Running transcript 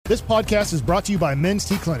This podcast is brought to you by Men's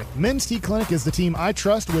T Clinic. Men's T Clinic is the team I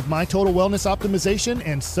trust with my total wellness optimization,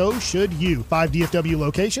 and so should you. 5 DFW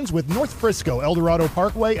locations with North Frisco, El Dorado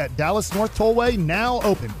Parkway at Dallas North Tollway now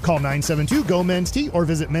open. Call 972-GO-MEN'S-T or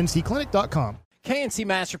visit mensteclinic.com. K&C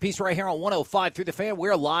Masterpiece right here on 105 through the Fan.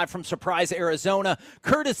 We're live from Surprise, Arizona,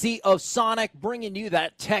 courtesy of Sonic, bringing you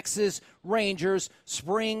that Texas Rangers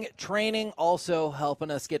spring training, also helping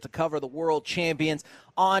us get to cover the world champions,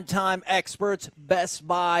 on-time experts, Best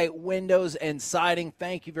Buy Windows and Siding.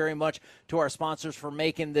 Thank you very much to our sponsors for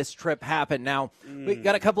making this trip happen. Now, we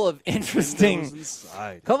got a couple of interesting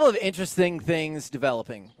things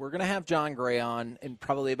developing. We're going to have John Gray on in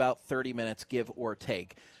probably about 30 minutes, give or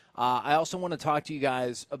take. I also want to talk to you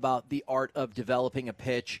guys about the art of developing a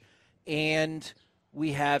pitch, and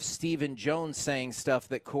we have Stephen Jones saying stuff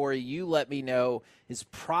that, Corey, you let me know is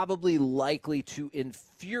probably likely to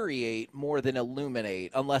infuriate more than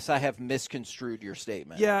illuminate, unless I have misconstrued your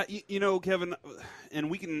statement. Yeah, you know, Kevin,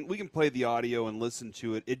 and we can play the audio and listen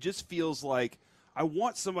to it. It just feels like I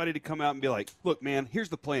want somebody to come out and be like, look, man, here's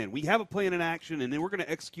the plan. We have a plan in action, and then we're going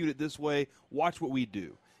to execute it this way. Watch what we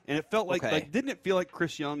do. And it felt like, didn't it feel like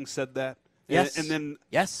Chris Young said that? Yes. And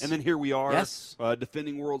then here we are,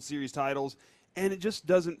 defending World Series titles, and it just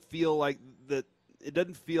doesn't feel like that. It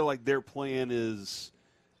doesn't feel like their plan is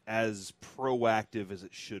as proactive as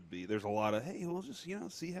it should be. There's a lot of, hey, we'll just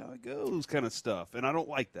see how it goes kind of stuff, and I don't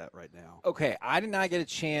like that right now. Okay, I did not get a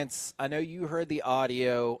chance. I know you heard the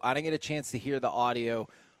audio. I didn't get a chance to hear the audio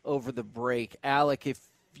over the break. Alec, if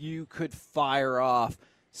you could fire off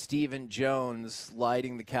Stephen Jones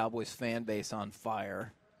lighting the Cowboys fan base on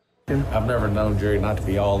fire. I've never known Jerry not to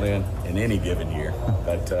be all in any given year.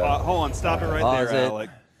 But hold on, stop it right there, Alec.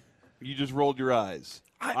 You just rolled your eyes.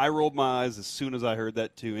 I rolled my eyes as soon as I heard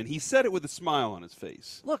that too, and he said it with a smile on his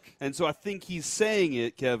face. Look, and so I think he's saying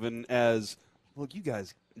it, Kevin, as look. You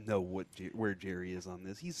guys know where Jerry is on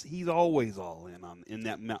this. He's always all in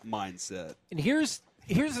that mindset. And here's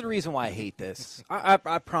the reason why I hate this. I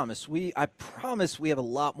promise we have a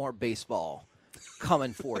lot more baseball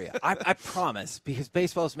coming for you. I promise, because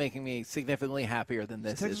baseball is making me significantly happier than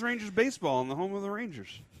this. It's Texas Rangers baseball in the home of the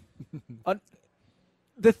Rangers.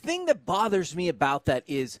 The thing that bothers me about that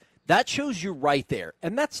is that shows you right there,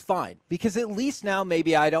 and that's fine, because at least now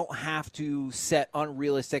maybe I don't have to set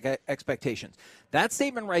unrealistic expectations. That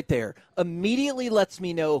statement right there immediately lets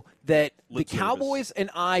me know that the Cowboys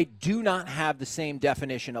and I do not have the same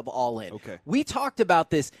definition of all in. Okay. We talked about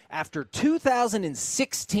this after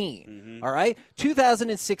 2016, all right?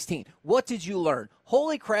 2016. What did you learn?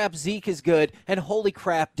 Holy crap, Zeke is good, and holy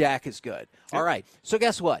crap, Dak is good. All right, so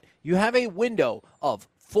guess what? You have a window of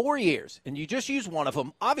 4 years, and you just use one of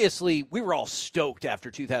them. Obviously, we were all stoked after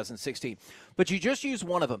 2016, but you just use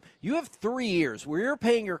one of them. You have 3 years where you're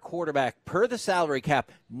paying your quarterback per the salary cap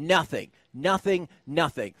nothing.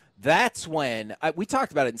 That's when we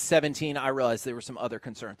talked about it in 17. I realized there were some other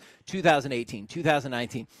concerns. 2018,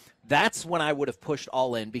 2019. That's when I would have pushed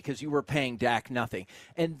all in, because you were paying Dak nothing.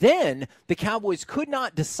 And then the Cowboys could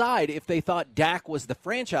not decide if they thought Dak was the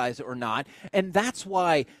franchise or not, and that's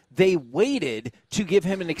why they waited to give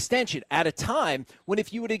him an extension at a time when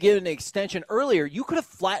if you would have given an extension earlier, you could have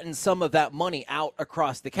flattened some of that money out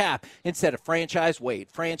across the cap instead of franchise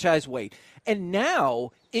wait. And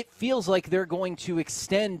now it feels like they're going to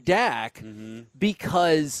extend Dak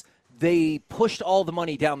because they pushed all the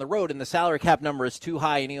money down the road, and the salary cap number is too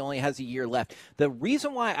high, and he only has a year left. The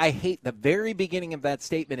reason why I hate the very beginning of that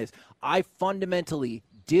statement is I fundamentally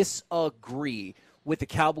disagree with the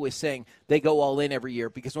Cowboys saying they go all in every year,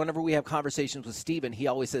 because whenever we have conversations with Steven, he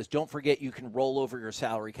always says, don't forget you can roll over your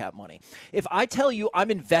salary cap money. If I tell you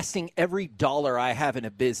I'm investing every dollar I have in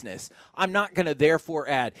a business, I'm not going to therefore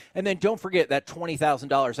add, and then don't forget that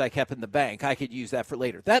 $20,000 I kept in the bank, I could use that for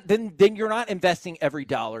later. Then you're not investing every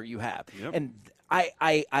dollar you have. Yep. And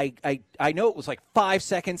I know it was like 5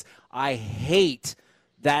 seconds. I hate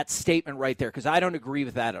that statement right there, because I don't agree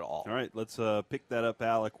with that at all. All right, let's pick that up,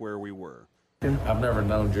 Alec, where we were. I've never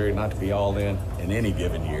known Jerry not to be all in any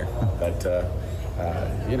given year. But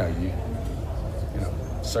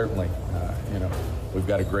certainly, we've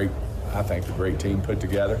got a great team put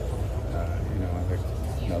together. I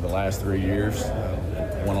think the last 3 years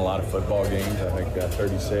won a lot of football games. I think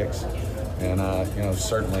 36, and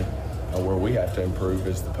certainly where we have to improve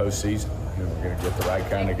is the postseason. We're going to get the right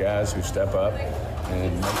kind of guys who step up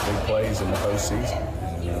and make big plays in the postseason.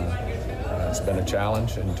 It's been a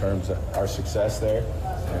challenge in terms of our success there,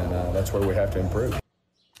 and that's where we have to improve.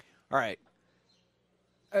 All right.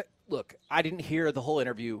 Look, I didn't hear the whole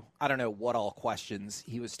interview. I don't know what all questions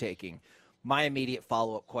he was taking. My immediate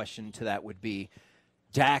follow-up question to that would be,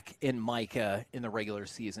 Dak and Micah in the regular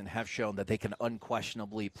season have shown that they can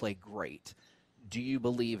unquestionably play great. Do you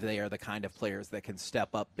believe they are the kind of players that can step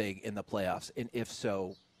up big in the playoffs? And if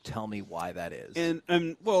so, tell me why that is.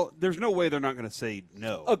 And well, there's no way they're not going to say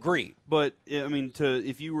no. Agreed. But, I mean,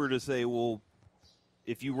 if you were to say, well,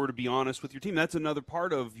 if you were to be honest with your team, that's another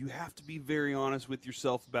part of you have to be very honest with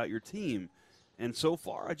yourself about your team. And so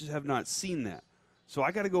far, I just have not seen that. So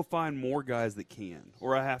I got to go find more guys that can,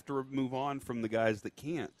 or I have to move on from the guys that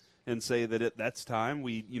can't and say that that's time.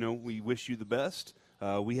 We wish you the best.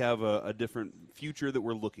 We have a different future that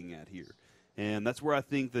we're looking at here. And that's where I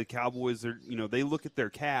think the Cowboys are, they look at their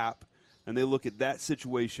cap and they look at that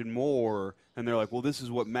situation more and they're like, well, this is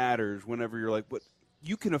what matters whenever you're like, but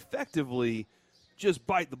you can effectively just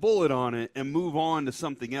bite the bullet on it and move on to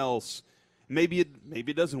something else. Maybe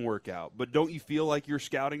it doesn't work out, but don't you feel like your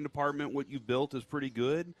scouting department, what you built, is pretty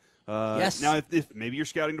good? Yes. Now, if maybe your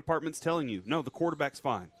scouting department's telling you, no, the quarterback's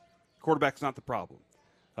fine. Quarterback's not the problem.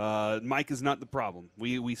 Mike is not the problem.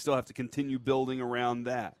 We still have to continue building around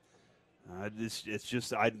that. It's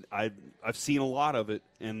just I've seen a lot of it,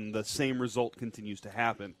 and the same result continues to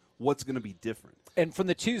happen. What's going to be different? And from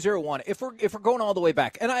the 2-0-1, if we're going all the way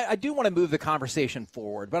back, and I do want to move the conversation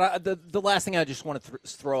forward, but the last thing I just want to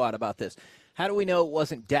throw out about this, how do we know it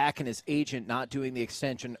wasn't Dak and his agent not doing the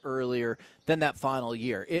extension earlier than that final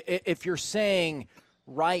year? If you're saying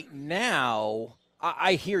right now,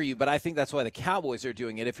 I hear you, but I think that's why the Cowboys are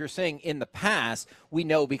doing it. If you're saying in the past, we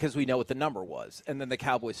know because we know what the number was, and then the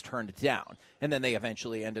Cowboys turned it down, and then they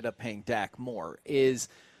eventually ended up paying Dak more.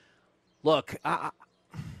 Look, I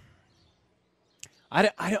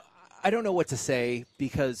don't know what to say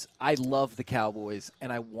because I love the Cowboys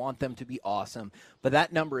and I want them to be awesome, but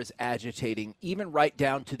that number is agitating, even right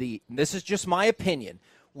down to this is just my opinion,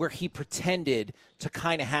 where he pretended to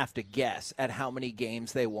kind of have to guess at how many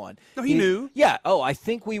games they won. No, he knew. Yeah. Oh, I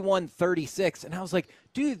think we won 36. And I was like,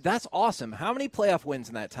 dude, that's awesome. How many playoff wins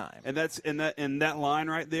in that time? And that line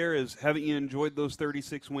right there is, haven't you enjoyed those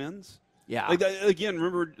 36 wins? Yeah. Like that, again,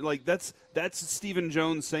 remember, like that's Stephen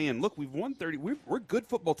Jones saying, "Look, we've won 30. We're a good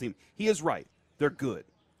football team." He is right. They're good.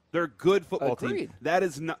 They're a good football team. That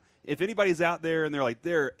is not. If anybody's out there and they're like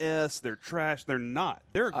they're trash, they're not.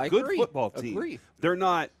 They're a good football team. Agree. They're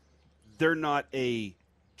not a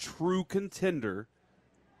true contender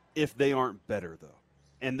if they aren't better though.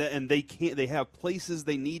 And they can't. They have places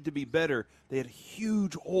they need to be better. They had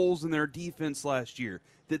huge holes in their defense last year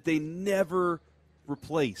that they never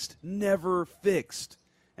replaced, never fixed,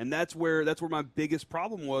 and that's where my biggest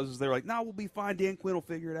problem was. Is they're like, "No, we'll be fine. Dan Quinn will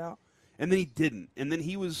figure it out," and then he didn't. And then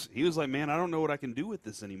he was like, "Man, I don't know what I can do with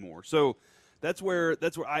this anymore." So that's where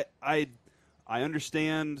I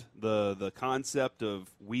understand the concept of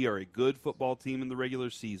we are a good football team in the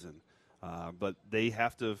regular season, but they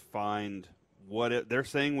have to find they're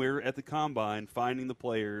saying. We're at the combine finding the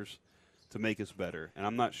players to make us better, and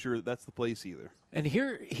I'm not sure that's the place either. And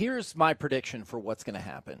here's my prediction for what's going to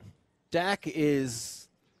happen. Dak is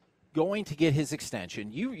going to get his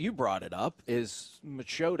extension. You brought it up.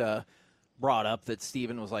 Machota brought up that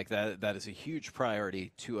Stephen was like, that is a huge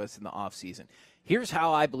priority to us in the offseason. Here's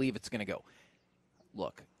how I believe it's going to go.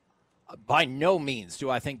 Look, by no means do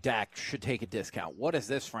I think Dak should take a discount. What has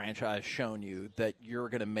this franchise shown you that you're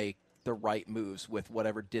going to make the right moves with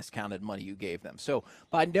whatever discounted money you gave them? So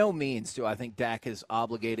by no means do I think Dak is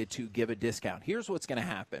obligated to give a discount. Here's what's going to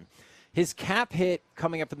happen. His cap hit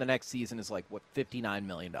coming up in the next season is like, $59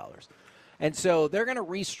 million. And so they're going to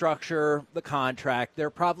restructure the contract. They're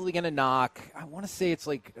probably going to knock, I want to say it's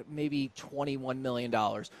like maybe $21 million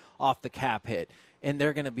off the cap hit. And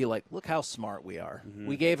they're going to be like, look how smart we are. Mm-hmm.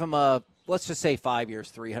 We gave him let's just say 5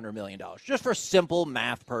 years, $300 million, just for simple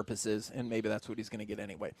math purposes. And maybe that's what he's going to get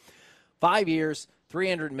anyway. 5 years,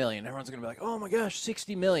 $300 million. Everyone's going to be like, oh, my gosh,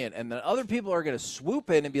 $60 million. And then other people are going to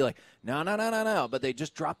swoop in and be like, no. But they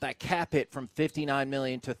just dropped that cap hit from $59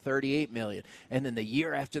 million to $38 million. And then the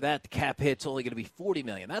year after that, the cap hit's only going to be $40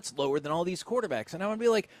 million. That's lower than all these quarterbacks. And I'm going to be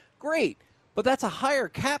like, great. But that's a higher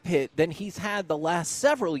cap hit than he's had the last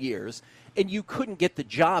several years, and you couldn't get the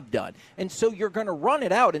job done. And so you're going to run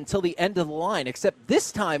it out until the end of the line, except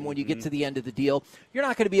this time when you get to the end of the deal, you're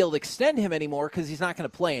not going to be able to extend him anymore because he's not going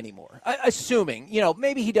to play anymore. Assuming,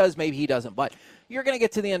 maybe he does, maybe he doesn't. But you're going to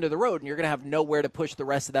get to the end of the road, and you're going to have nowhere to push the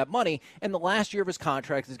rest of that money. And the last year of his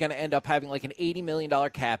contract is going to end up having like an $80 million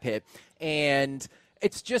cap hit. And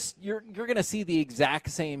it's just you're going to see the exact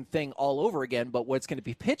same thing all over again, but what's going to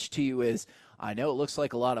be pitched to you is, I know it looks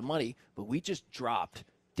like a lot of money, but we just dropped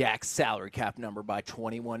Dak's salary cap number by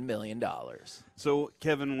 $21 million. So,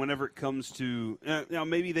 Kevin, whenever it comes to now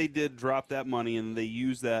maybe they did drop that money and they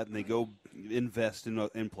use that and they go invest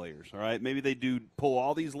in players, all right? Maybe they do pull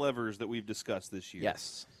all these levers that we've discussed this year.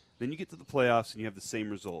 Yes. Then you get to the playoffs and you have the same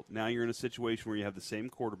result. Now you're in a situation where you have the same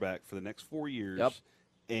quarterback for the next 4 years,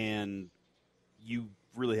 and you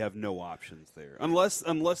really have no options there.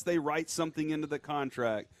 Unless they write something into the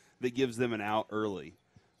contract that gives them an out early.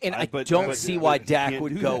 And I don't see why Dak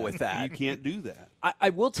would go with that. You can't do that. I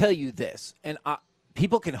will tell you this, and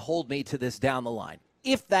people can hold me to this down the line.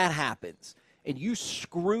 If that happens and you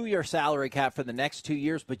screw your salary cap for the next 2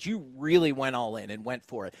 years, but you really went all in and went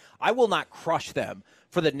for it, I will not crush them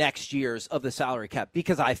for the next years of the salary cap,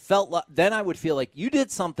 because I felt then I would feel like you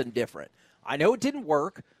did something different. I know it didn't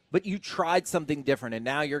work, but you tried something different, and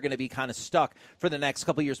now you're going to be kind of stuck for the next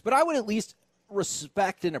couple of years. But I would at least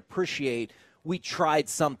respect and appreciate we tried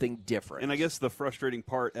something different. And I guess the frustrating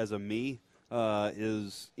part as a me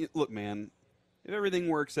is, look, man, if everything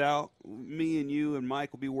works out, me and you and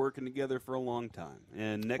Mike will be working together for a long time.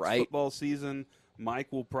 And next football season,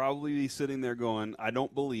 Mike will probably be sitting there going, I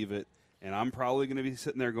don't believe it. And I'm probably going to be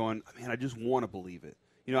sitting there going, man, I just want to believe it.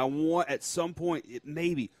 You know, I want at some point,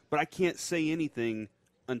 maybe, but I can't say anything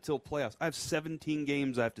until playoffs. I have 17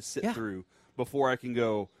 games I have to sit through before I can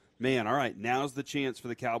go, man, all right, now's the chance for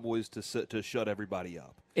the Cowboys to shut everybody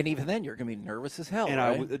up. And even then, you're going to be nervous as hell, and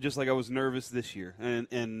right? Just like I was nervous this year,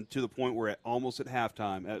 and to the point where almost at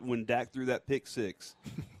halftime, when Dak threw that pick six,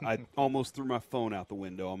 I almost threw my phone out the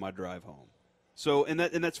window on my drive home. So, and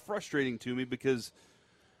that's frustrating to me, because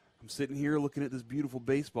I'm sitting here looking at this beautiful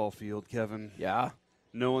baseball field, Kevin. Yeah.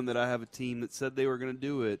 Knowing that I have a team that said they were going to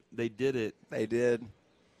do it. They did it. They did.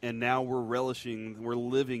 And now we're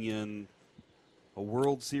living in a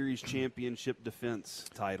World Series championship defense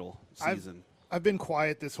title season. I've been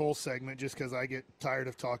quiet this whole segment just because I get tired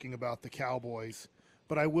of talking about the Cowboys,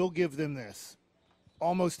 but I will give them this.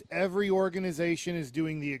 Almost every organization is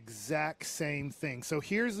doing the exact same thing. So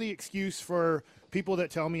here's the excuse for people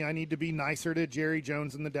that tell me I need to be nicer to Jerry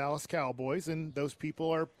Jones and the Dallas Cowboys, and those people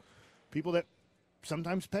are people that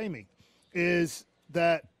sometimes pay me, is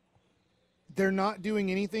that they're not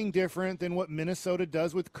doing anything different than what Minnesota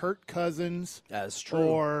does with Kirk Cousins. That's true.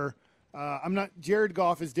 Or Jared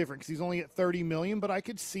Goff is different because he's only at $30 million, but I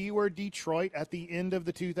could see where Detroit at the end of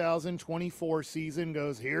the 2024 season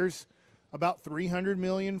goes, here's about $300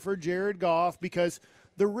 million for Jared Goff, because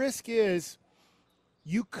the risk is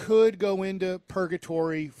you could go into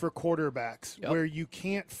purgatory for quarterbacks where you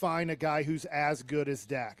can't find a guy who's as good as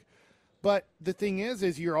Dak. But the thing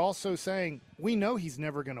is you're also saying, we know he's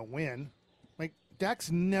never going to win. Like,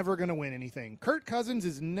 Dak's never going to win anything. Kirk Cousins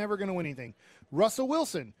is never going to win anything. Russell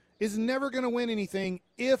Wilson is never going to win anything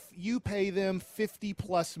if you pay them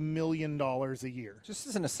 $50+ million a year. Just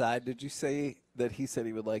as an aside, did you say that he said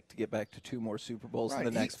he would like to get back to 2 more Super Bowls in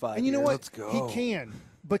the next 5 years? And you know what? Let's go. He can,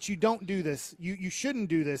 but you don't do this. You shouldn't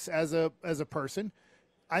do this as a person.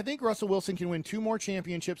 I think Russell Wilson can win 2 more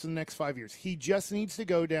championships in the next 5 years. He just needs to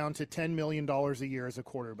go down to $10 million a year as a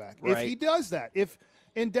quarterback. Right. If he does that,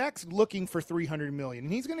 and Dak's looking for $300 million,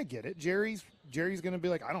 and he's going to get it. Jerry's going to be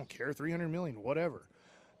like, I don't care, $300 million, whatever.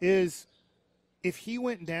 If he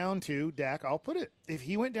went down to, Dak, I'll put it, if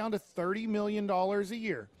he went down to $30 million a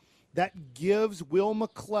year, that gives Will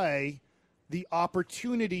McClay the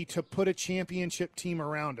opportunity to put a championship team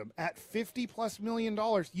around him. At $50+ million,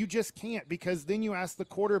 you just can't, because then you ask the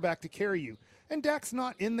quarterback to carry you. And Dak's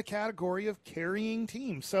not in the category of carrying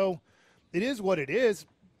teams. So it is what it is.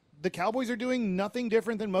 The Cowboys are doing nothing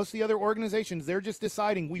different than most of the other organizations. They're just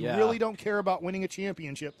deciding we really don't care about winning a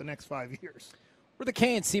championship the next 5 years. We're the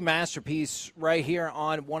K&C Masterpiece right here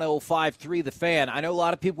on 105.3 The Fan. I know a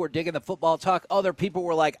lot of people were digging the football talk. Other people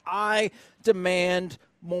were like, I demand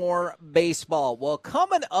more baseball. Well,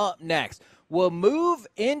 coming up next, we'll move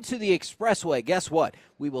into the Expressway. Guess what?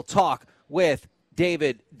 We will talk with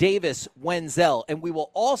Davis Wendzel, and we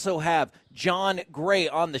will also have John Gray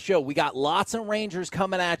on the show. We got lots of Rangers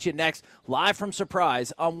coming at you next, live from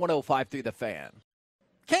Surprise on 105.3 The Fan.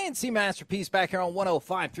 K&C Masterpiece back here on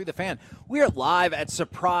 105.3 The Fan. We are live at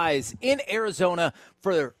Surprise in Arizona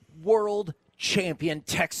for World Champion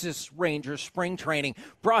Texas Rangers Spring Training,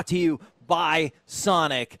 brought to you by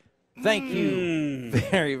Sonic. Thank you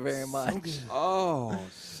very, very much.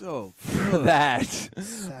 So for that,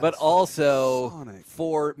 but also Sonic,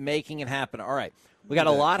 for making it happen. All right, we got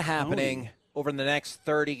a lot happening over the next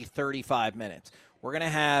 30, 35 minutes. We're going to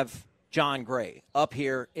have John Gray up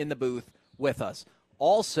here in the booth with us.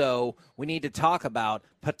 Also, we need to talk about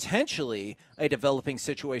potentially a developing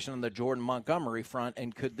situation on the Jordan Montgomery front,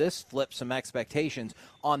 and could this flip some expectations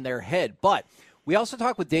on their head? But we also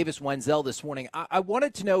talked with Davis Wendzel this morning. I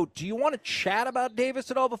wanted to know, do you want to chat about Davis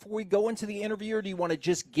at all before we go into the interview, or do you want to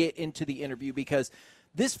just get into the interview? Because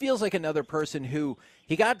This feels like another person who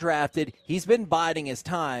he got drafted. He's been biding his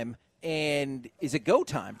time, and is it go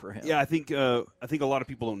time for him? Yeah, I think a lot of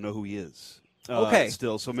people don't know who he is.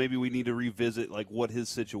 Still, so maybe we need to revisit like what his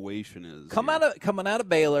situation is. Coming out of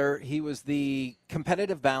Baylor, he was the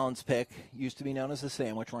competitive balance pick, used to be known as the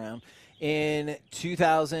sandwich round, in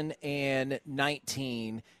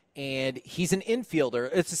 2019, and he's an infielder.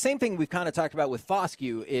 It's the same thing we've kind of talked about with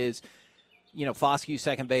Foscue is, Foscue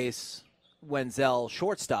second base, Wendzel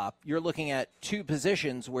shortstop. You're looking at two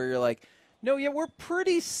positions where you're like, no, yeah, we're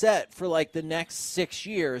pretty set for like the next 6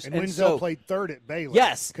 years. And Wendzel played third at Baylor.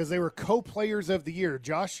 Yes. Because they were co-players of the year.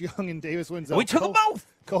 Josh Young and Davis Wendzel. We took them both.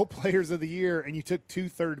 Co-players of the year, and you took 2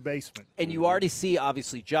 third basemen. And you already see,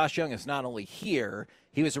 obviously, Josh Young is not only here,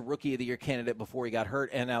 he was a Rookie of the Year candidate before he got hurt,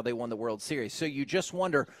 and now they won the World Series. So you just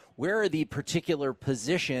wonder, where are the particular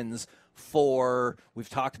positions for, we've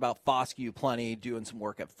talked about Foscue plenty, doing some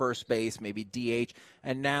work at first base, maybe DH,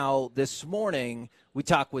 and now this morning we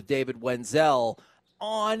talked with David Wendzel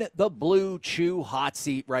on the Blue Chew hot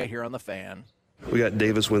seat right here on The Fan. We got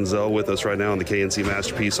Davis Wendzel with us right now on the K&C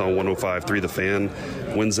Masterpiece on 105.3 The Fan.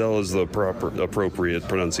 Wendzel is the appropriate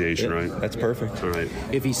pronunciation, right? That's perfect. All right.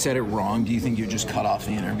 If he said it wrong, do you think you'd just cut off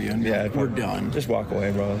the interview and be like, we're done? Just walk away,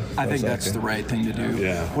 bro. I think that's the right thing to do.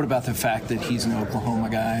 Yeah. What about the fact that he's an Oklahoma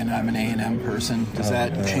guy and I'm an A&M person? Does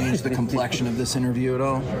that change the complexion of this interview at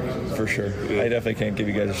all? For sure. I definitely can't give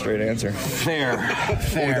you guys a straight answer. Fair.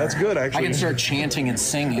 That's good, actually. I can start chanting and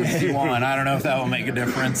singing if you want. I don't know if that will make a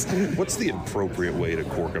difference. What's the appropriate way to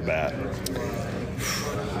cork a bat?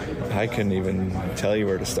 I couldn't even tell you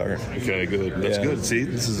where to start. Okay, good. That's good. See,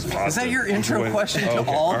 this is positive. Is that your intro question to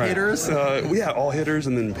all hitters? Yeah, all hitters,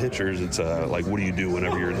 and then pitchers. It's like, what do you do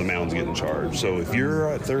whenever the mound's getting charged? So if you're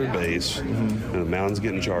at third base and the mound's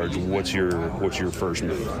getting charged, what's your first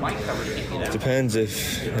move? Depends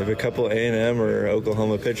if a couple A&M or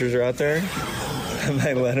Oklahoma pitchers are out there. I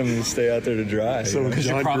might let him stay out there to dry. So because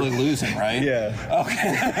you're probably losing, right? Yeah.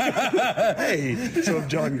 Okay. Hey, so if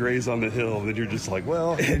John Gray's on the hill, then you're just like,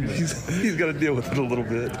 well, he's got to deal with it a little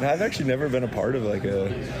bit. I've actually never been a part of like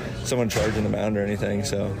someone charging the mound or anything,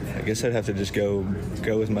 so I guess I'd have to just go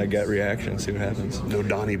with my gut reaction, see what happens. No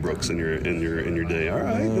Donnie Brooks in your day. All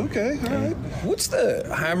right, okay, all right.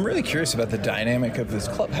 I'm really curious about the dynamic of this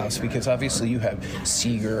clubhouse, because obviously you have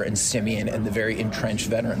Seager and Simeon and the very entrenched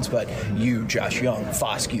veterans, but you, Josh Young,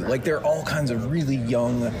 Foscue, like there are all kinds of really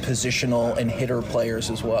young positional and hitter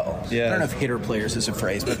players as well. Yeah. I don't know if hitter players is a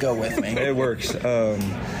phrase, but go with me. It works.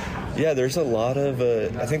 Yeah, there's a lot of,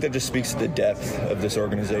 I think that just speaks to the depth of this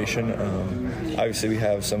organization. Obviously, we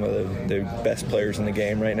have some of the best players in the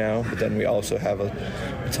game right now, but then we also have a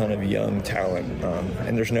ton of young talent,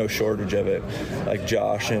 and there's no shortage of it. Like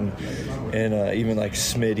Josh and even like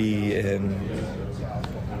Smitty and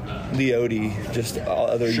Leote, just all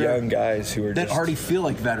other young guys who are that already feel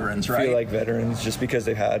like veterans, right? Feel like veterans just because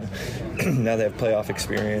they've had now they have playoff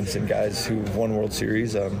experience, and guys who've won World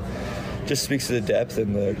Series. Just speaks to the depth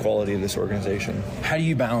and the quality of this organization. How do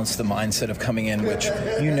you balance the mindset of coming in, which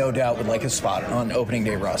you no doubt would like a spot on opening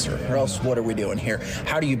day roster, or else what are we doing here?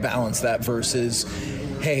 How do you balance that versus,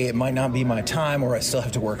 hey, it might not be my time, or I still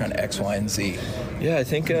have to work on X, Y, and Z? Yeah, I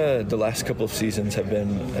think the last couple of seasons have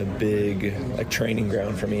been a big training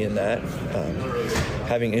ground for me in that.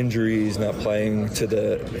 Having injuries, not playing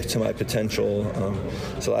to my potential.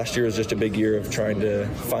 So last year was just a big year of trying to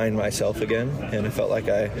find myself again, and it felt like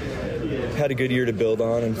I had a good year to build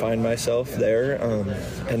on and find myself there.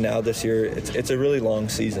 And now this year, it's a really long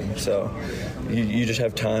season, so you just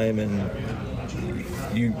have time, and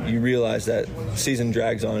you realize that season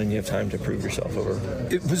drags on and you have time to prove yourself over.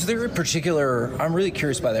 Was there a particular, I'm really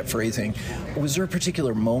curious by that phrasing, was there a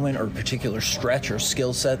particular moment or a particular stretch or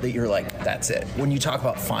skill set that you're like, that's it, when you talk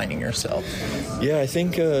about finding yourself? Yeah, I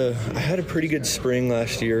think I had a pretty good spring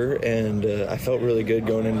last year, and I felt really good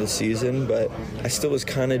going into the season, but I still was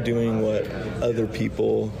kind of doing what other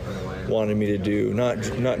people wanted me to do, not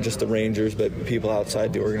just the Rangers, but people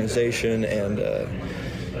outside the organization,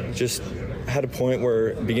 and just had a point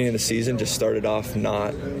where beginning of the season just started off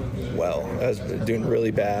not well. I was doing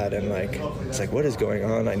really bad, and it's like, what is going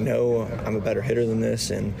on? I know I'm a better hitter than this,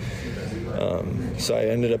 and so I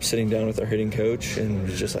ended up sitting down with our hitting coach and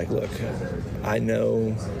was just like, look, I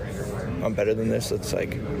know I'm better than this. Let's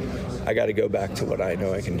I got to go back to what I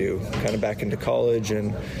know I can do, kind of back into college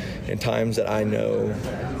and in times that I know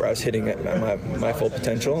where I was hitting at my full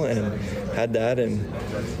potential, and had that, and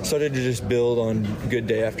started to just build on good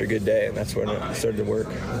day after good day, and that's when it started to work.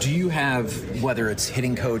 Do you have, whether it's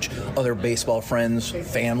hitting coach, other baseball friends,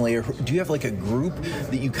 family, or do you have like a group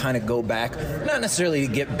that you kind of go back, not necessarily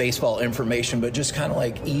to get baseball information, but just kind of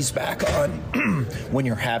like ease back on when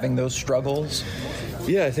you're having those struggles?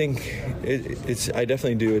 Yeah, I think I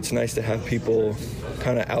definitely do. It's nice to have people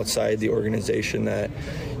kind of outside the organization that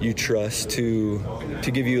you trust to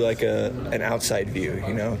give you like an outside view,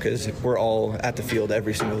 you know, because we're all at the field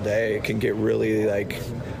every single day. It can get really like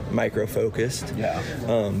micro-focused. Yeah.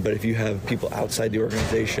 But if you have people outside the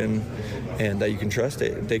organization and that you can trust,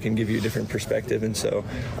 they can give you a different perspective. And so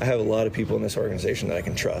I have a lot of people in this organization that I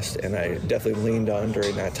can trust, and I definitely leaned on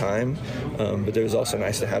during that time. But it was also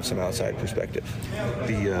nice to have some outside perspective.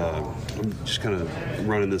 I'm just kind of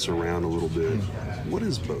running this around a little bit. What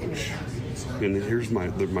is Boch? And here's my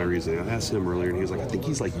reasoning. I asked him earlier, and he was like, I think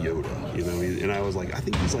he's like Yoda, you know? And I was like, I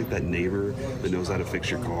think he's like that neighbor that knows how to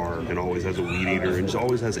fix your car and always has a weed eater and just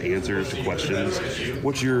always has answers to questions.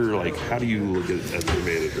 What's your, like, how do you look at it as your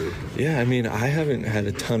manager? Yeah, I mean, I haven't had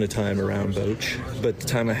a ton of time around Boch, but the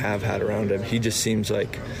time I have had around him, he just seems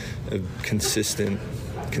like a consistent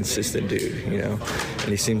dude, you know? And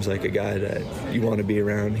he seems like a guy that you want to be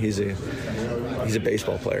around. He's a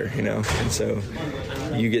baseball player, you know? And so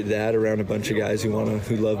you get that around a bunch of guys who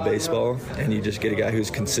love baseball, and you just get a guy who's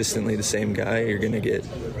consistently the same guy, you're going to get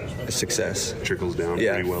a success. Trickles down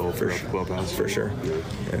pretty well for the clubhouse. For sure.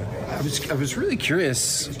 Yeah. I was really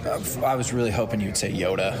curious. I was really hoping you'd say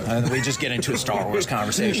Yoda. We just get into a Star Wars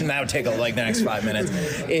conversation. That would take like the next 5 minutes.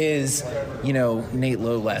 Nate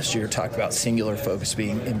Lowe last year talked about singular focus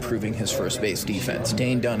being improving his first base defense.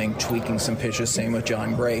 Dane Dunning tweaking some pitches, same with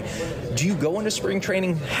John Gray. Do you go into spring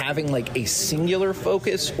training having like a singular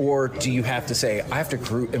focus, or do you have to say, I have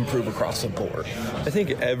to improve across the board? I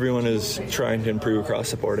think everyone is trying to improve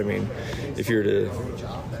across the board. I mean, if you were to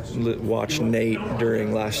watch Nate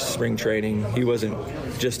during last spring training, he wasn't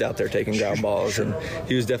just out there taking ground balls, and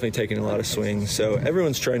he was definitely taking a lot of swings. So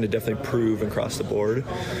everyone's trying to definitely improve across the board,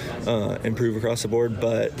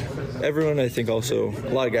 but everyone, I think also, a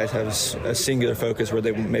lot of guys have a singular focus where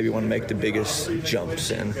they maybe want to make the biggest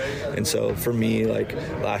jumps, and so for me, like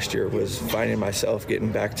last year was finding myself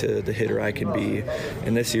getting back to the hitter I can be,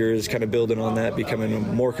 and this year is kind of building on that, becoming a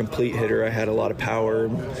more complete hitter. I had a lot of power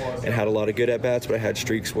and had a lot of good at-bats, but I had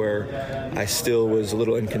streaks where I still was a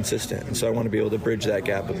little inconsistent, and so I want to be able to bridge that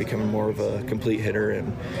gap of becoming more of a complete hitter,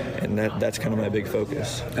 and that's kind of my big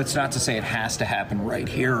focus. That's not to say it has to happen right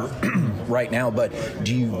here, right now, but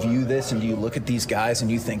do you view this and do you look at these guys and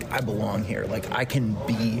you think, I belong here, like I can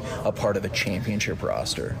be a part of a championship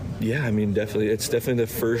roster? Yeah, I mean, definitely. It's definitely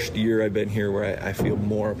the first year I've been here where I feel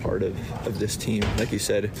more a part of this team. Like you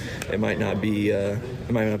said, it might not be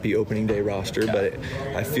opening day roster, but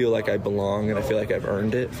I feel like I belong, and I feel like I've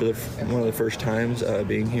earned it for one of the first times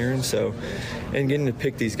being here. And getting to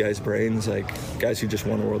pick these guys' brains, like guys who just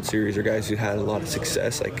won a World Series or guys who had a lot of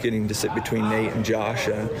success, like getting to sit between Nate and Josh,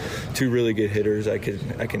 two really good hitters. I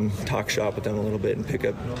can talk shop with them a little bit and pick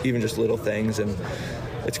up even just little things, and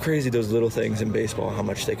it's crazy, those little things in baseball, how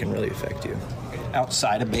much they can really affect you.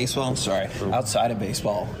 Outside of baseball,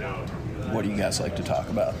 what do you guys like to talk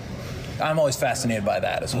about? I'm always fascinated by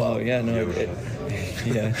that as well. Oh, yeah, no.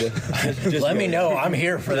 Let me know. I'm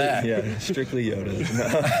here for that. Yeah, strictly Yoda.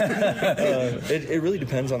 It really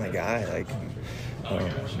depends on the guy. Like,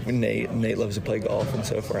 Nate loves to play golf, and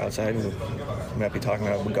so if we're outside, we might be talking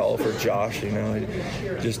about golf, or Josh, you know.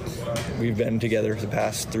 Just we've been together for the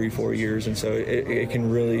past 3-4 years, and so it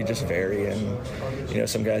can really just vary. And you know,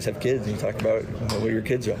 some guys have kids, and you talk about what your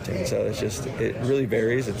kids are up to, and so it really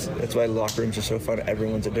varies. That's why locker rooms are so fun.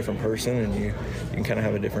 Everyone's a different person, and you can kind of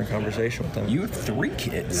have a different conversation with them. You have 3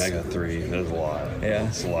 kids. Yeah, I got 3. That's a lot. Yeah,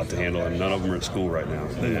 it's a lot to handle, and none of them are at school right now.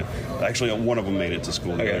 Actually, one of them made it to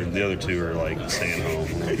school. Okay. The other 2 are like staying home.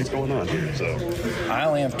 What's going on here? So I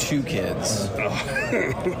only have 2 kids.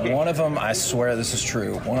 One of them, I swear this is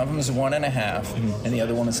true, one of them is 1.5, and the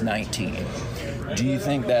other one is 19. Do you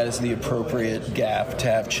think that is the appropriate gap to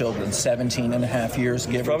have children? 17 and a half years,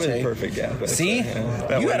 give or take? Probably the perfect gap. See?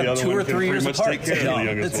 Yeah. You had them 2 or 3 years apart.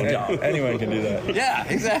 It's dumb. Anyone can do that. Yeah,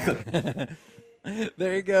 exactly.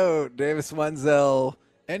 There you go, Davis Wendzel.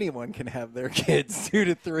 Anyone can have their kids 2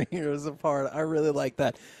 to 3 years apart. I really like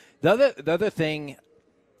that. The other thing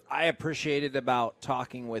I appreciated about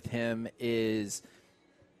talking with him is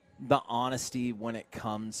the honesty when it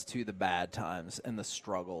comes to the bad times and the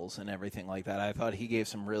struggles and everything like that. I thought he gave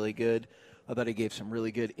some really good I thought he gave some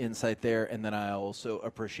really good insight there. And then I also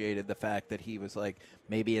appreciated the fact that he was like,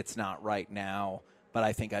 maybe it's not right now, but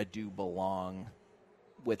I think I do belong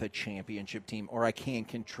with a championship team, or I can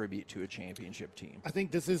contribute to a championship team. I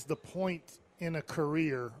think this is the point in a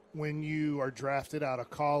career when you are drafted out of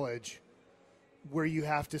college where you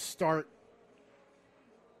have to start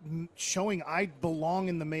showing I belong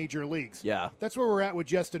in the major leagues. Yeah. That's where we're at with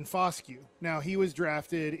Justin Foscue. Now, he was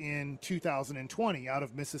drafted in 2020 out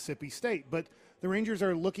of Mississippi State, but the Rangers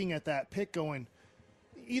are looking at that pick going,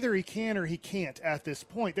 either he can or he can't at this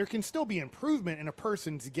point. There can still be improvement in a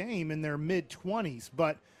person's game in their mid-20s,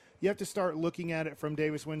 but you have to start looking at it from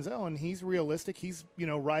Davis Wendzel, and he's realistic. He's,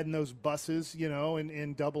 riding those buses, in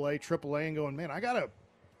AA, AAA and going, man, I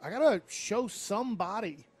gotta show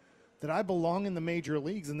somebody that I belong in the major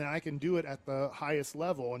leagues and that I can do it at the highest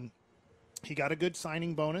level. And he got a good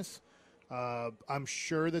signing bonus. I'm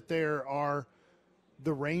sure that there are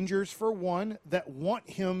the Rangers, for one, that want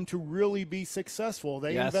him to really be successful.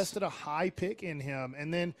 They invested a high pick in him.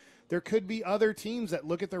 And then there could be other teams that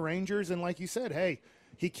look at the Rangers and, like you said, hey,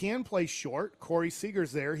 he can play short. Corey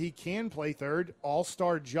Seager's there. He can play third.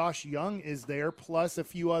 All-star Josh Young is there, plus a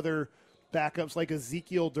few other backups like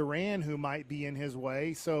Ezekiel Duran who might be in his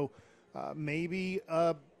way. So maybe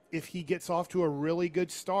if he gets off to a really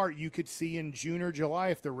good start, you could see in June or July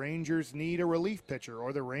if the Rangers need a relief pitcher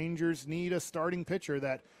or the Rangers need a starting pitcher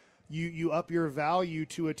that you up your value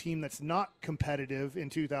to a team that's not competitive in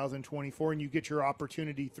 2024 and you get your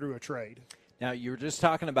opportunity through a trade. Now, you were just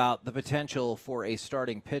talking about the potential for a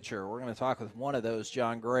starting pitcher. We're going to talk with one of those,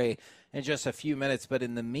 John Gray, in just a few minutes. But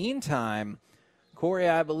in the meantime, Corey,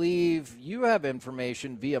 I believe you have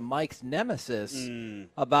information via Mike's nemesis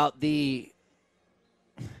about the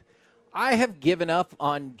 – I have given up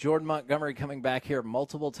on Jordan Montgomery coming back here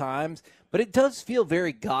multiple times, but it does feel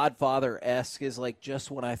very Godfather-esque, is like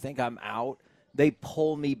just when I think I'm out, they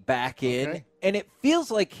pull me back in. And it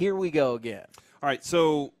feels like here we go again. All right,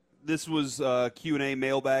 so – this was a Q&A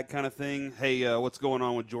mailbag kind of thing. Hey, what's going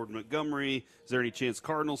on with Jordan Montgomery? Is there any chance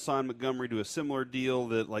Cardinals sign Montgomery to a similar deal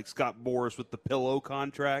that like Scott Boras with the pillow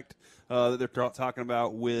contract that they're talking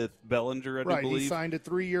about with Bellinger, I believe? Right, he signed a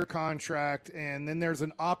 3-year contract, and then there's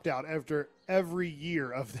an opt-out after every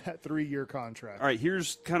year of that 3-year contract. All right,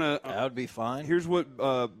 here's kind of that would be fine. Here's what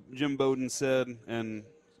Jim Bowden said, and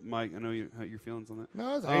Mike, I know your feelings on that.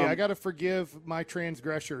 No, hey, I got to forgive my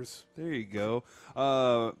transgressors. There you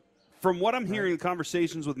go. From what I'm hearing in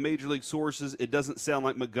conversations with Major League sources, it doesn't sound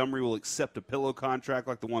like Montgomery will accept a pillow contract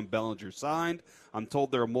like the one Bellinger signed. I'm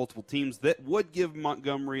told there are multiple teams that would give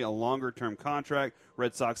Montgomery a longer-term contract.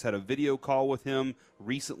 Red Sox had a video call with him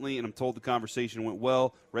recently, and I'm told the conversation went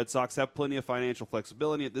well. Red Sox have plenty of financial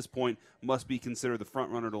flexibility at this point, must be considered the front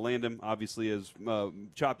runner to land him. Obviously, as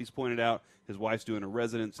Choppy's pointed out, his wife's doing a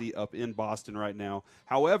residency up in Boston right now.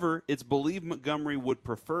 However, it's believed Montgomery would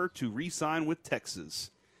prefer to re-sign with Texas.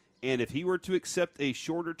 And if he were to accept a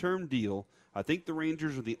shorter-term deal, I think the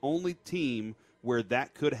Rangers are the only team where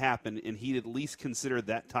that could happen, and he'd at least consider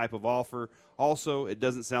that type of offer. Also, it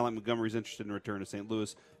doesn't sound like Montgomery's interested in return to St.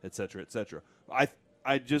 Louis, et cetera, et cetera.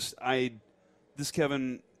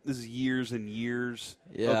 Kevin, this is years and years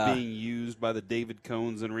of being used by the David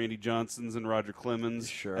Cohns and Randy Johnsons and Roger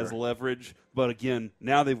Clemens as leverage. But again,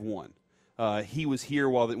 now they've won. He was here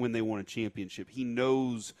when they won a championship. He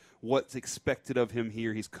knows what's expected of him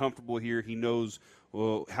here. He's comfortable here. He knows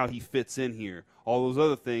how he fits in here. All those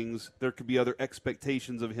other things, there could be other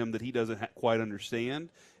expectations of him that he doesn't quite understand.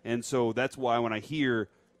 And so that's why when I hear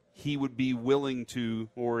he would be willing to,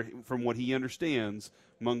 or from what he understands,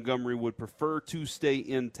 Montgomery would prefer to stay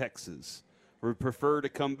in Texas, would prefer to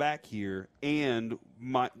come back here, and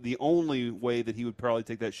the only way that he would probably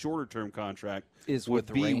take that shorter-term contract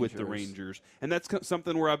would be with the Rangers. And that's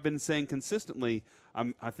something where I've been saying consistently,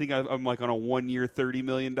 I think I'm like on a 1-year, $30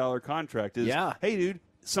 million contract. Hey, dude,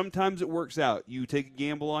 sometimes it works out. You take a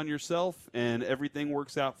gamble on yourself, and everything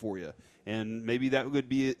works out for you. And maybe that would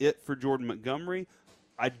be it for Jordan Montgomery.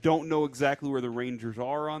 I don't know exactly where the Rangers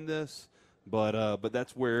are on this. But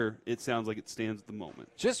that's where it sounds like it stands at the moment.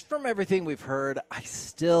 Just from everything we've heard, I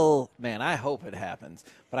hope it happens.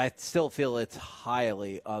 But I still feel it's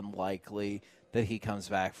highly unlikely that he comes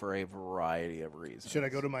back for a variety of reasons. Should I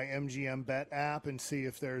go to my MGM Bet app and see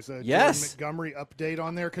if there's a Jordan Montgomery update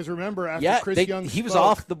on there? Because remember, after Chris Young he was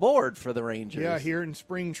off the board for the Rangers. Yeah, here in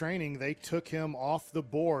spring training, they took him off the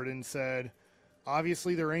board and said,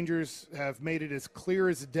 obviously, the Rangers have made it as clear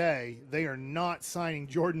as day. They are not signing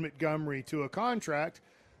Jordan Montgomery to a contract.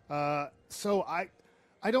 So I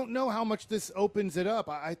don't know how much this opens it up.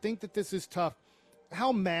 I think that this is tough.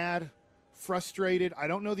 How mad frustrated. I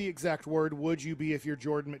don't know the exact word. Would you be if you're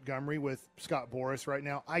Jordan Montgomery with Scott Boras right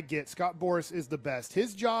now? I get Scott Boras is the best.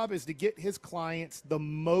 His job is to get his clients the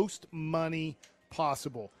most money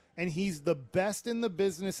possible, and he's the best in the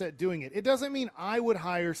business at doing it. It doesn't mean I would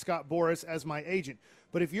hire Scott Boras as my agent,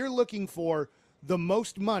 but if you're looking for the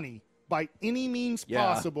most money by any means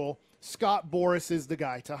possible, Scott Boras is the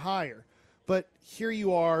guy to hire. But here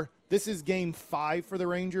you are. This is game 5 for the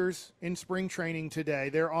Rangers in spring training today.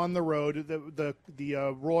 They're on the road.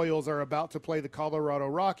 The Royals are about to play the Colorado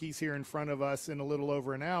Rockies here in front of us in a little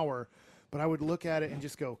over an hour. But I would look at it and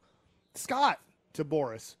just go, Scott, to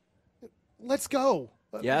Boras, let's go.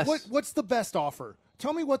 Yes. What's the best offer?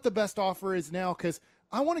 Tell me what the best offer is now, because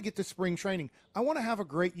I want to get to spring training. I want to have a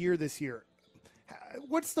great year this year.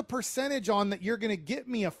 What's the percentage on that you're going to get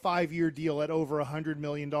me a 5-year deal at over $100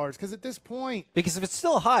 million? Because at this point... Because if it's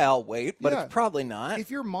still high, I'll wait, but it's probably not.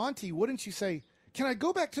 If you're Monty, wouldn't you say, can I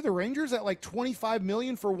go back to the Rangers at like $25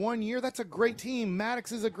 million for 1 year? That's a great team.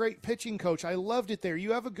 Maddox is a great pitching coach. I loved it there.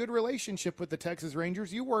 You have a good relationship with the Texas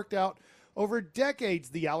Rangers. You worked out over decades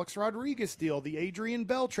the Alex Rodriguez deal, the Adrian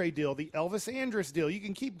Beltre deal, the Elvis Andrus deal. You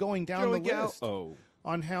can keep going down the list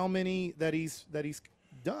on how many that he's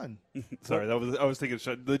done. Sorry, I was thinking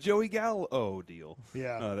the Joey Gallo deal.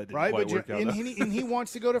 Yeah, that didn't right. quite But work out. And he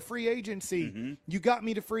wants to go to free agency. You got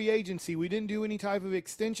me to free agency. We didn't do any type of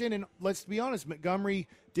extension, and let's be honest, Montgomery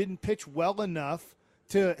didn't pitch well enough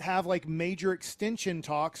to have like major extension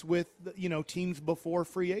talks with teams before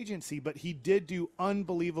free agency. But he did do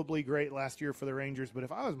unbelievably great last year for the Rangers. But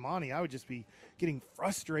if I was Monty, I would just be getting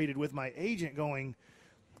frustrated with my agent going,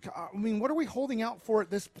 I mean, what are we holding out for at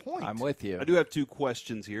this point? I'm with you. I do have 2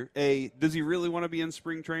 questions here. A, does he really want to be in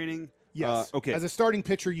spring training? Yes. Okay. As a starting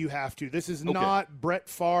pitcher, you have to. This is not Brett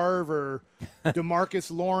Favre or DeMarcus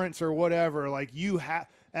Lawrence or whatever. Like, you have,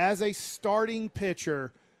 as a starting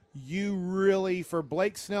pitcher, you really, for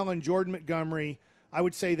Blake Snell and Jordan Montgomery, I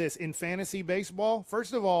would say this, in fantasy baseball,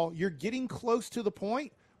 first of all, you're getting close to the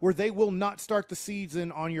point where they will not start the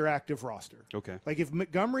season on your active roster. Okay. Like, if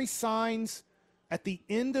Montgomery signs at the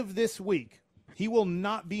end of this week, he will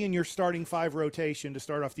not be in your starting 5 rotation to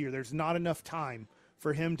start off the year. There's not enough time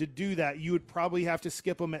for him to do that. You would probably have to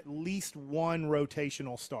skip him at least 1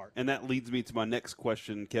 rotational start. And that leads me to my next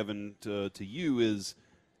question, Kevin, to you is,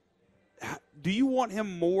 do you want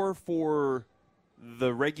him more for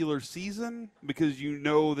the regular season because you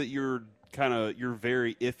know that you're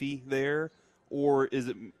very iffy there? Or is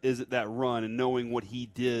it that run and knowing what he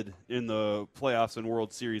did in the playoffs and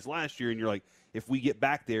World Series last year, and you're like, if we get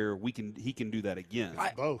back there, he can do that again?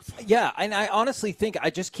 Both. Yeah, and I honestly think I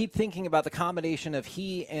just keep thinking about the combination of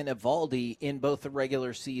he and Eovaldi in both the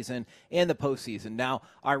regular season and the postseason. Now,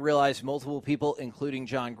 I realize multiple people, including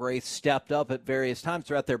John Gray, stepped up at various times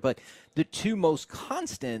throughout there, but the 2 most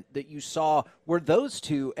constant that you saw were those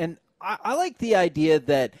 2, and I like the idea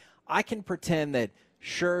that I can pretend that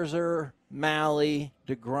Scherzer, Malley,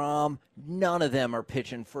 DeGrom, none of them are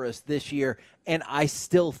pitching for us this year, and I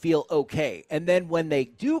still feel okay. And then when they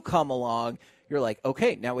do come along, you're like,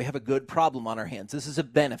 okay, now we have a good problem on our hands. This is a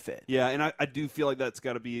benefit. Yeah, and I do feel like that's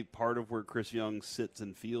got to be part of where Chris Young sits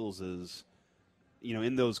and feels is,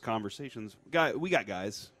 in those conversations. We got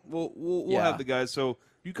guys. We'll have the guys. So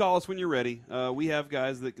you call us when you're ready. We have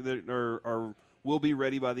guys that are will be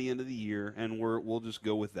ready by the end of the year, and we'll just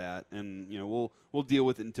go with that, and we'll deal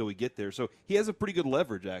with it until we get there. So he has a pretty good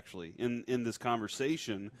leverage actually in this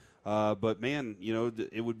conversation. But man,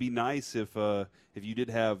 it would be nice if you did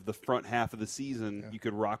have the front half of the season, you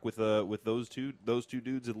could rock with those two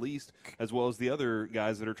dudes at least, as well as the other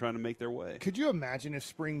guys that are trying to make their way. Could you imagine if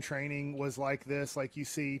spring training was like this, like you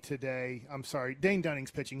see today? I'm sorry, Dane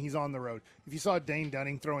Dunning's pitching. He's on the road. If you saw Dane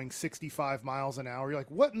Dunning throwing 65 miles an hour, you're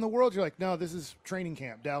like, what in the world? You're like, no, this is training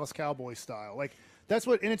camp, Dallas Cowboys style. Like, that's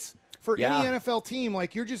what, and it's for any NFL team,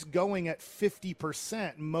 like, you're just going at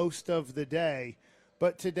 50% most of the day.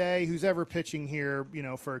 But today, who's ever pitching here,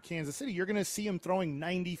 for Kansas City, you're going to see him throwing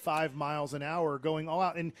 95 miles an hour, going all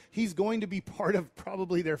out. And he's going to be part of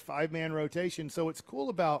probably their 5-man rotation. So what's cool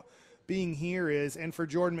about being here is, and for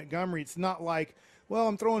Jordan Montgomery, it's not like, well,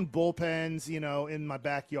 I'm throwing bullpens, in my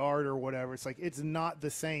backyard or whatever. It's like, it's not the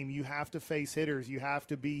same. You have to face hitters. You have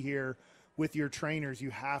to be here with your trainers. You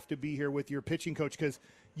have to be here with your pitching coach because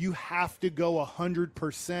you have to go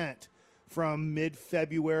 100% from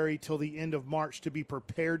mid-February till the end of March to be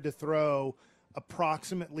prepared to throw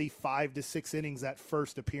approximately 5 to 6 innings that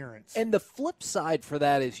first appearance. And the flip side for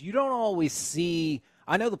that is you don't always see –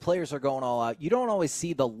 I know the players are going all out. You don't always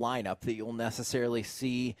see the lineup that you'll necessarily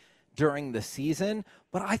see during the season,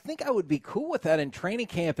 but I think I would be cool with that in training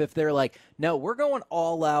camp if they're like, no, we're going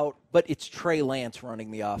all out, but it's Trey Lance running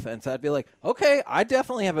the offense. I'd be like, okay, I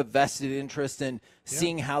definitely have a vested interest in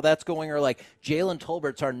seeing how that's going, or like Jalen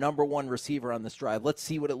Tolbert's our number one receiver on this drive. Let's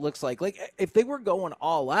see what it looks like. Like if they were going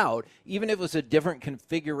all out, even if it was a different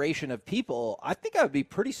configuration of people, I think I would be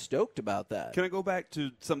pretty stoked about that. Can I go back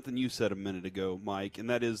to something you said a minute ago, Mike, and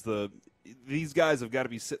that is these guys have got to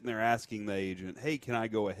be sitting there asking the agent, hey, can I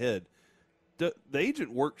go ahead? The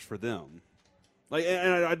agent works for them. Like,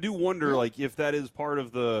 and I do wonder, like, if that is part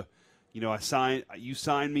of the, you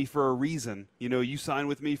signed me for a reason. You signed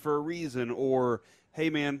with me for a reason. Or,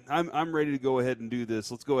 hey, man, I'm ready to go ahead and do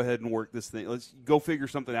this. Let's go ahead and work this thing. Let's go figure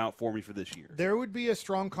something out for me for this year. There would be a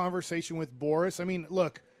strong conversation with Boris. I mean,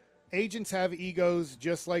 look, agents have egos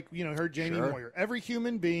just like, heard Jamie Moyer. Every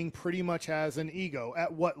human being pretty much has an ego.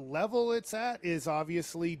 At what level it's at is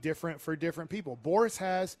obviously different for different people. Boris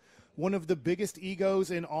has one of the biggest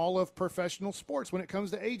egos in all of professional sports when it comes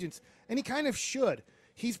to agents, and he kind of should.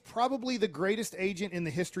 He's probably the greatest agent in the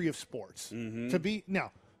history of sports. To be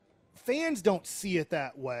now, fans don't see it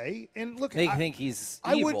that way, and look, they think he's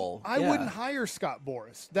evil. I wouldn't hire Scott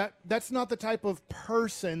Boras. That's not the type of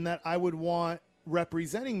person that I would want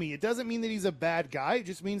representing me. It doesn't mean that he's a bad guy. It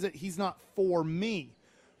just means that he's not for me.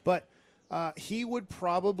 But he would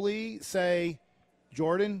probably say,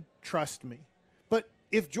 Jordan, trust me. But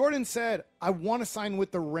if Jordan said, I want to sign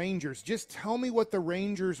with the Rangers, just tell me what the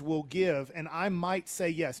Rangers will give, and I might say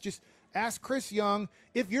yes. Just ask Chris Young.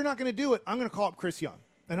 If you're not going to do it, I'm going to call up Chris Young.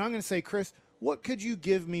 And I'm going to say, Chris, what could you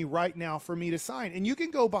give me right now for me to sign? And you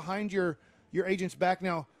can go behind your agent's back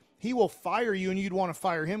now. He will fire you, and you'd want to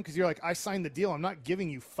fire him because you're like, I signed the deal. I'm not giving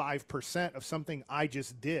you 5% of something I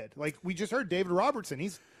just did. Like we just heard David Robertson.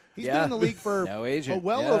 He's been in the league for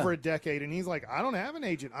over a decade, and he's like, I don't have an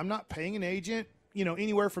agent. I'm not paying an agent.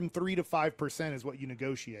 Anywhere from 3 to 5% is what you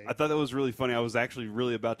negotiate. I thought that was really funny. I was actually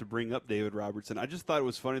really about to bring up David Robertson. I just thought it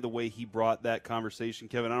was funny the way he brought that conversation,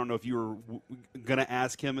 Kevin. I don't know if you were going to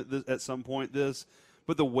ask him at some point this,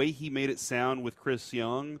 but the way he made it sound with Chris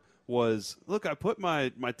Young was, look, I put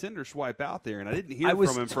my Tinder swipe out there, and I didn't hear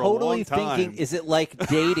from him for a long time. I was totally thinking, is it like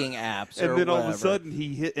dating apps and or then all whatever? of a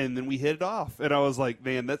sudden and then we hit it off. And I was like,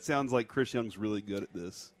 man, that sounds like Chris Young's really good at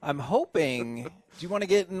this. I'm hoping. Do you want to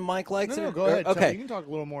get in Mike likes it? No, go ahead. Okay. You can talk a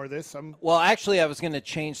little more of this. Well, actually, I was going to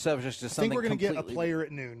change subjects to something I think we're going to get a player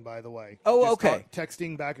at noon, by the way. Oh, Just okay.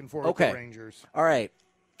 Texting back and forth with the Rangers. All right.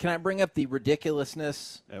 Can I bring up the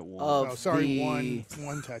ridiculousness of one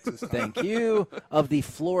Texas. Thank you. Of the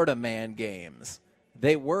Florida Man games.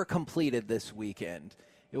 They were completed this weekend.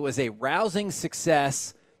 It was a rousing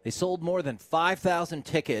success. They sold more than 5,000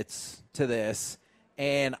 tickets to this,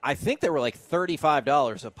 and I think they were like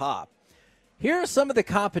 $35 a pop. Here are some of the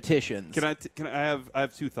competitions. I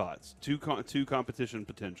have two thoughts, two competition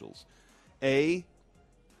potentials. A,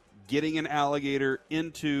 getting an alligator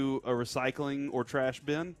into a recycling or trash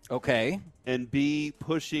bin. Okay. And B,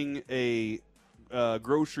 pushing a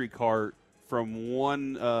grocery cart from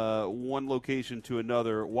one location to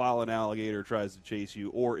another while an alligator tries to chase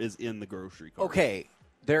you or is in the grocery cart. Okay.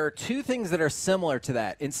 There are two things that are similar to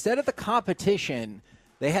that. Instead of the competition,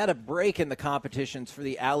 they had a break in the competitions for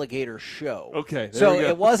the alligator show. Okay. So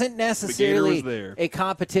it wasn't necessarily a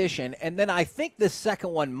competition. And then I think the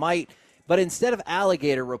second one might, but instead of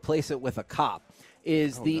alligator, replace it with a cop.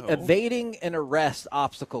 Evading an arrest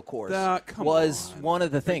obstacle course was one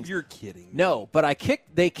of the things. You're kidding. No, but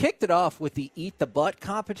they kicked it off with the Eat the Butt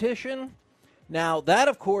competition. Now, that,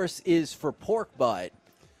 of course, is for pork butt.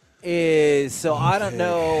 So I don't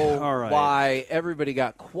know why everybody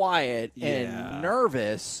got quiet and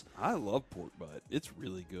nervous. I love pork butt. It's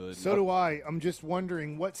really good. So do I. I'm just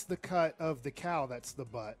wondering, what's the cut of the cow that's the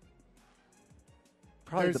butt?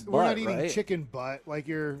 Probably the butt, we're not eating right? chicken butt like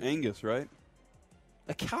you're Angus, right?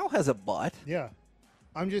 A cow has a butt. Yeah.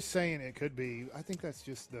 I'm just saying it could be. I think that's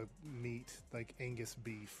just the meat, like Angus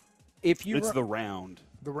beef. It's the round.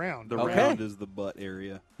 The round. The round is the butt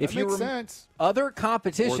area. That makes sense. Other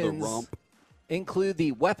competitions include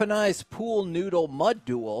the weaponized pool noodle mud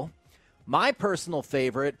duel. My personal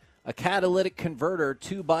favorite, a catalytic converter,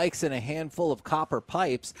 2 bikes, and a handful of copper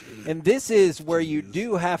pipes. And this is where you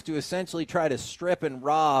do have to essentially try to strip and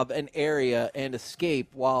rob an area and escape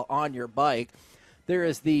while on your bike. There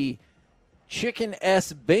is the Chicken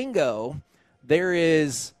S Bingo. There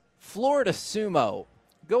is Florida Sumo.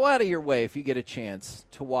 Go out of your way if you get a chance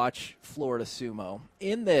to watch Florida Sumo.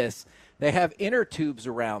 In this, they have inner tubes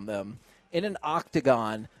around them in an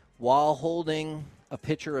octagon while holding a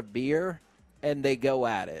pitcher of beer. and they go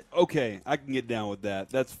at it. Okay, I can get down with that.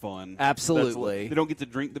 That's fun. Absolutely. They don't get to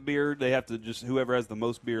drink the beer. They have to just whoever has the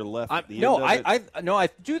most beer left at the end of it. I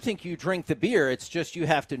do think you drink the beer. It's just you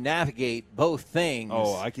have to navigate both things.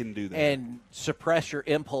 Oh, I can do that. And suppress your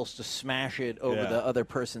impulse to smash it over the other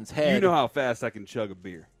person's head. You know how fast I can chug a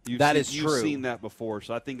beer. Is true. You've seen that before,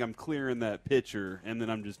 so I think I'm clearing that pitcher, and then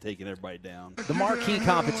I'm just taking everybody down. The marquee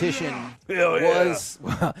competition was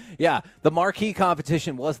the marquee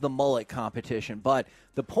competition was the mullet competition. But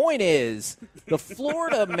the point is, the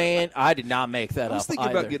Florida man, I did not make that up. I was thinking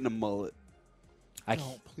about getting a mullet.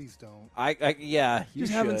 No, please don't. You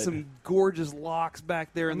just having some gorgeous locks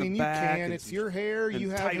back there in the back. You can. It's your hair. You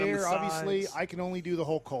have hair. Obviously, I can only do the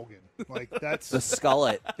Hulk Hogan. Like that's the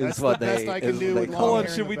skullet. That's what the best I can do with long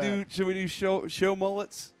hair. Should we do show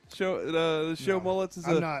mullets? Show mullets is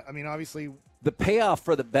not. I mean, obviously, the payoff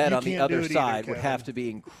for the bet on the other side would Kevin. have to be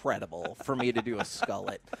incredible for me to do a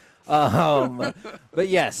skullet. But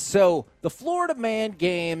yes, so the Florida Man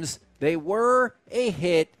games, they were a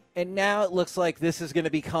hit. And now it looks like this is going to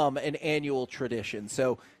become an annual tradition.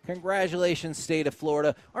 So congratulations, State of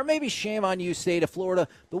Florida. Or maybe shame on you, State of Florida.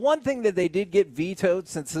 The one thing that they did get vetoed,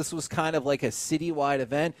 since this was kind of like a citywide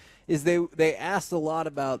event, is they asked a lot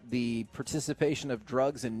about the participation of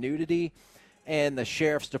drugs and nudity. And the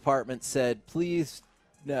Sheriff's Department said, please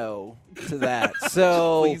no to that.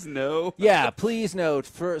 So please no? Yeah, please no.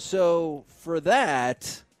 For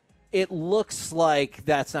that, it looks like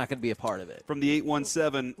that's not going to be a part of it. From the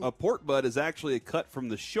 817, a pork butt is actually a cut from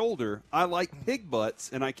the shoulder. I like pig butts,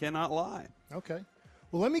 and I cannot lie. Okay.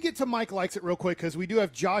 Well, let me get to Mike Likes It real quick because we do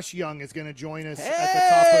have Josh Young is going to join us at the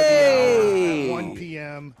top of the hour at 1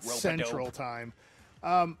 p.m. Central Time.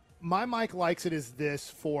 My Mike Likes It is this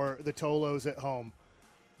for the Tolos at home.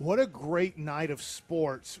 What a great night of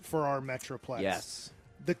sports for our Metroplex. Yes.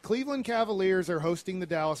 The Cleveland Cavaliers are hosting the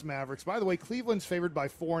Dallas Mavericks. By the way, Cleveland's favored by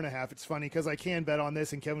 4.5. It's funny because I can bet on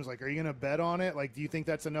this, and Kevin's like, are you going to bet on it? Like, do you think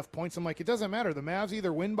that's enough points? I'm like, it doesn't matter. The Mavs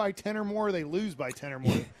either win by 10 or more or they lose by 10 or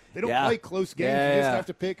more. They don't play close games. You just have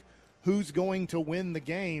to pick who's going to win the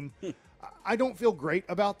game. I don't feel great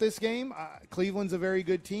about this game. Cleveland's a very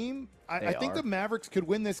good team. I think the Mavericks could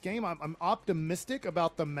win this game. I'm optimistic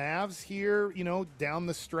about the Mavs here, down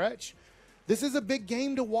the stretch. This is a big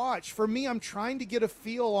game to watch. For me, I'm trying to get a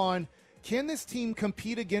feel on, can this team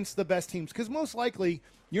compete against the best teams? Because most likely,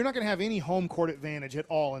 you're not going to have any home court advantage at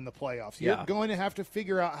all in the playoffs. You're going to have to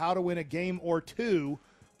figure out how to win a game or two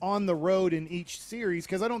on the road in each series,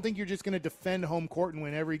 because I don't think you're just going to defend home court and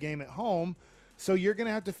win every game at home. So you're going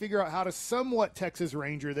to have to figure out how to somewhat Texas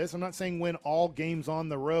Ranger this. I'm not saying win all games on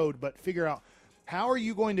the road, but figure out how are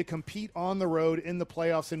you going to compete on the road in the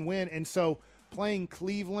playoffs and win. And so playing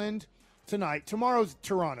Cleveland tonight. Tomorrow's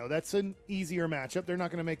Toronto. That's an easier matchup. They're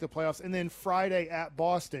not going to make the playoffs. And then Friday at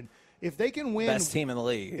Boston. If they can win, best team in the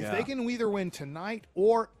league. If they can either win tonight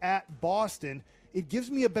or at Boston, it gives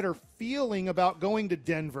me a better feeling about going to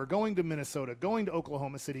Denver, going to Minnesota, going to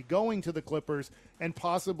Oklahoma City, going to the Clippers, and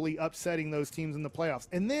possibly upsetting those teams in the playoffs.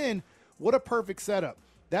 And then, what a perfect setup.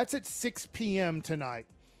 That's at 6 p.m. tonight.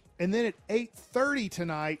 And then at 8:30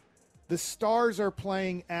 tonight, the Stars are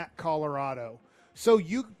playing at Colorado. So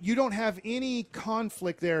you don't have any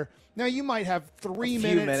conflict there. Now, you might have 3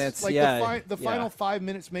 minutes. Like the final 5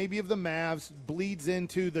 minutes maybe of the Mavs bleeds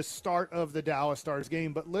into the start of the Dallas Stars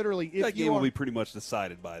game. But literally, if that game will be pretty much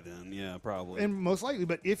decided by then. Yeah, probably. And most likely.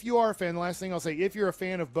 But if you are a fan, the last thing I'll say, if you're a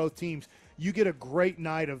fan of both teams, you get a great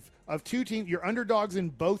night of two teams. You're underdogs in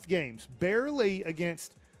both games, barely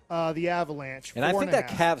against the Avalanche. And I think that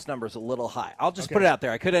Cavs number is a little high. I'll just put it out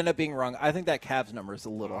there. I could end up being wrong. I think that Cavs number is a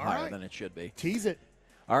little higher than it should be. Tease it.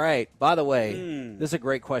 All right. By the way, this is a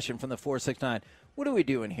great question from the 469. What are we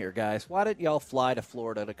doing here, guys? Why did y'all fly to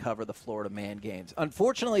Florida to cover the Florida Man games?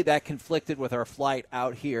 Unfortunately, that conflicted with our flight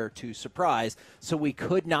out here to Surprise, so we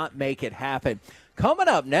could not make it happen. Coming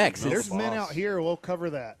up next, there's men out here. We'll cover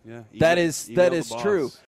that. Yeah, that is true.